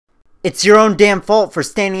It's your own damn fault for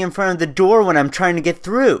standing in front of the door when I'm trying to get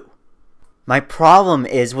through. My problem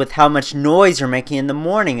is with how much noise you're making in the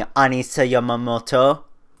morning, Anisa Yamamoto.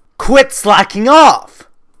 Quit slacking off!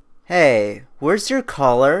 Hey, where's your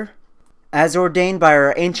collar? As ordained by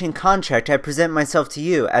our ancient contract, I present myself to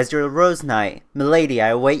you as your Rose Knight. Milady, I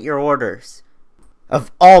await your orders.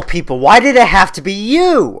 Of all people, why did it have to be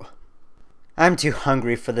you? I'm too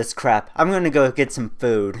hungry for this crap. I'm gonna go get some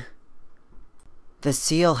food. The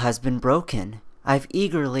seal has been broken. I've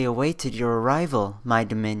eagerly awaited your arrival, my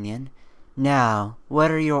dominion. Now,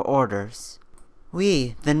 what are your orders?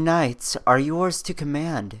 We, the knights, are yours to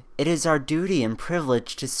command. It is our duty and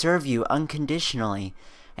privilege to serve you unconditionally,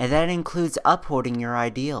 and that includes upholding your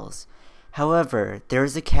ideals. However, there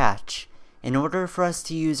is a catch. In order for us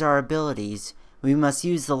to use our abilities, we must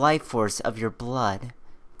use the life force of your blood.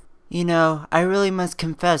 You know, I really must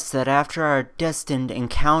confess that after our destined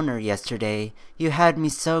encounter yesterday, you had me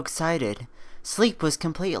so excited. Sleep was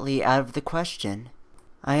completely out of the question.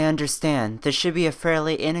 I understand. This should be a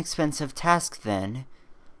fairly inexpensive task then.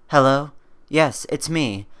 Hello? Yes, it's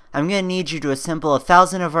me. I'm gonna need you to assemble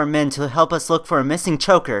 1,000 of our men to help us look for a missing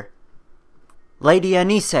choker. Lady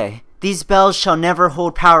Anise, these bells shall never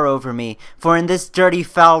hold power over me, for in this dirty,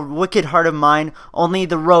 foul, wicked heart of mine, only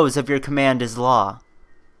the rose of your command is law.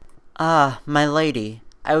 Ah, my lady,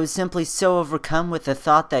 I was simply so overcome with the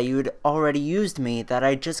thought that you had already used me that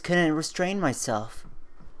I just couldn't restrain myself.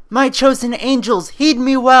 My chosen angels, heed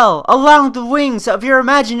me well! Allow the wings of your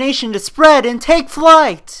imagination to spread and take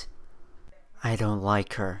flight! I don't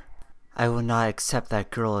like her. I will not accept that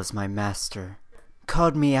girl as my master.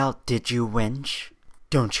 Called me out, did you, wench?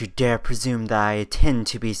 Don't you dare presume that I intend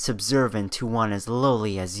to be subservient to one as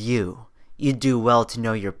lowly as you. You do well to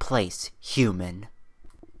know your place, human.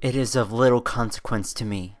 It is of little consequence to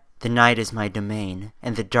me. The night is my domain,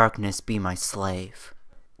 and the darkness be my slave.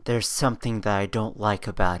 There's something that I don't like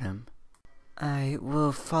about him. I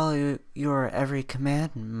will follow your every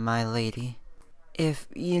command, my lady. If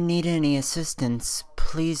you need any assistance,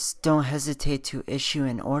 please don't hesitate to issue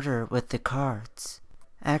an order with the cards.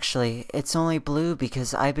 Actually, it's only blue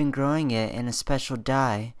because I've been growing it in a special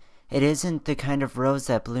dye. It isn't the kind of rose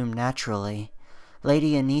that bloom naturally.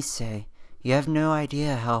 Lady Anise, you have no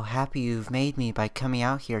idea how happy you've made me by coming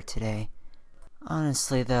out here today.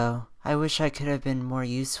 Honestly though, I wish I could have been more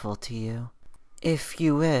useful to you. If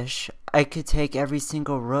you wish, I could take every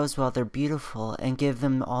single rose while they're beautiful and give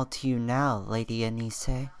them all to you now, Lady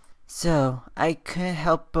Anise. So, I couldn't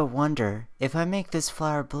help but wonder, if I make this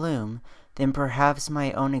flower bloom, then perhaps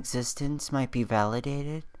my own existence might be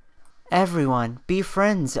validated? Everyone, be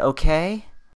friends, okay?